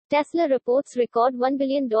Tesla reports record $1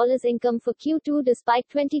 billion income for Q2 despite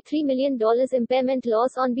 $23 million impairment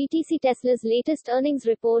loss on BTC. Tesla's latest earnings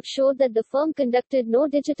report showed that the firm conducted no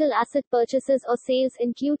digital asset purchases or sales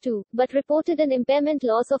in Q2, but reported an impairment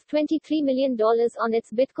loss of $23 million on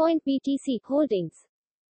its Bitcoin BTC holdings.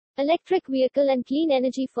 Electric vehicle and clean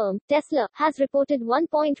energy firm, Tesla, has reported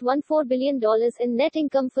 $1.14 billion in net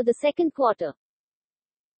income for the second quarter.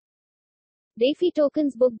 DeFi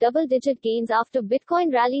tokens booked double-digit gains after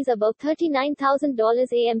Bitcoin rallies above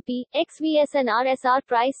 $39,000 AMP. XVS and RSR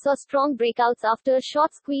price saw strong breakouts after a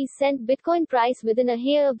short squeeze sent Bitcoin price within a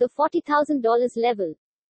hair of the $40,000 level.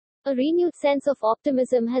 A renewed sense of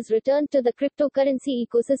optimism has returned to the cryptocurrency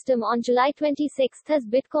ecosystem on July 26 as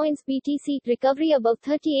Bitcoin's BTC recovery above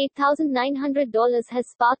 $38,900 has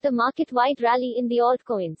sparked a market-wide rally in the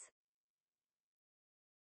altcoins.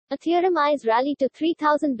 Ethereum's rally to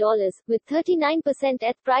 $3,000, with 39%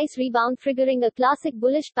 ETH price rebound triggering a classic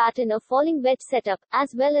bullish pattern of falling wedge setup,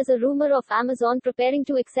 as well as a rumor of Amazon preparing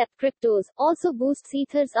to accept cryptos, also boosts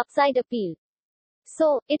Ether's upside appeal.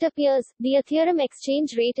 So, it appears, the Ethereum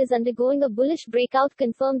exchange rate is undergoing a bullish breakout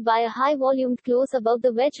confirmed by a high-volumed close above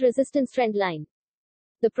the wedge resistance trendline.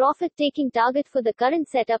 The profit-taking target for the current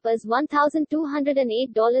setup is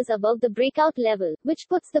 $1,208 above the breakout level, which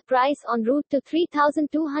puts the price en route to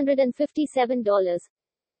 $3,257.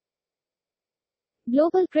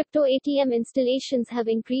 Global crypto ATM installations have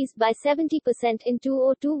increased by 70% in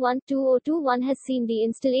 2021. 2021 has seen the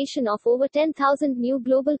installation of over 10,000 new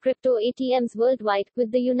global crypto ATMs worldwide,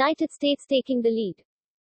 with the United States taking the lead.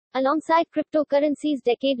 Alongside cryptocurrency's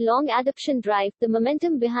decade-long adoption drive, the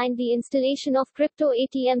momentum behind the installation of crypto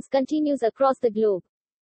ATMs continues across the globe.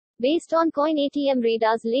 Based on Coin ATM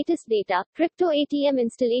Radar's latest data, crypto ATM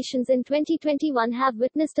installations in 2021 have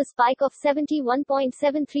witnessed a spike of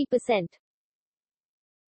 71.73%.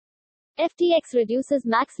 FTX reduces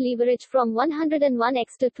max leverage from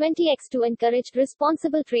 101x to 20x to encourage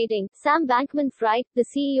responsible trading. Sam Bankman-Fried, the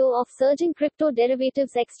CEO of surging crypto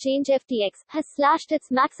derivatives exchange FTX, has slashed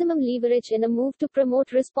its maximum leverage in a move to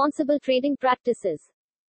promote responsible trading practices.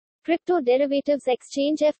 Crypto derivatives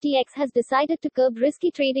exchange FTX has decided to curb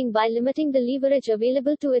risky trading by limiting the leverage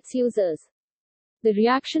available to its users. The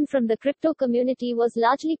reaction from the crypto community was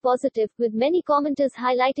largely positive, with many commenters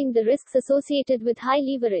highlighting the risks associated with high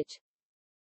leverage.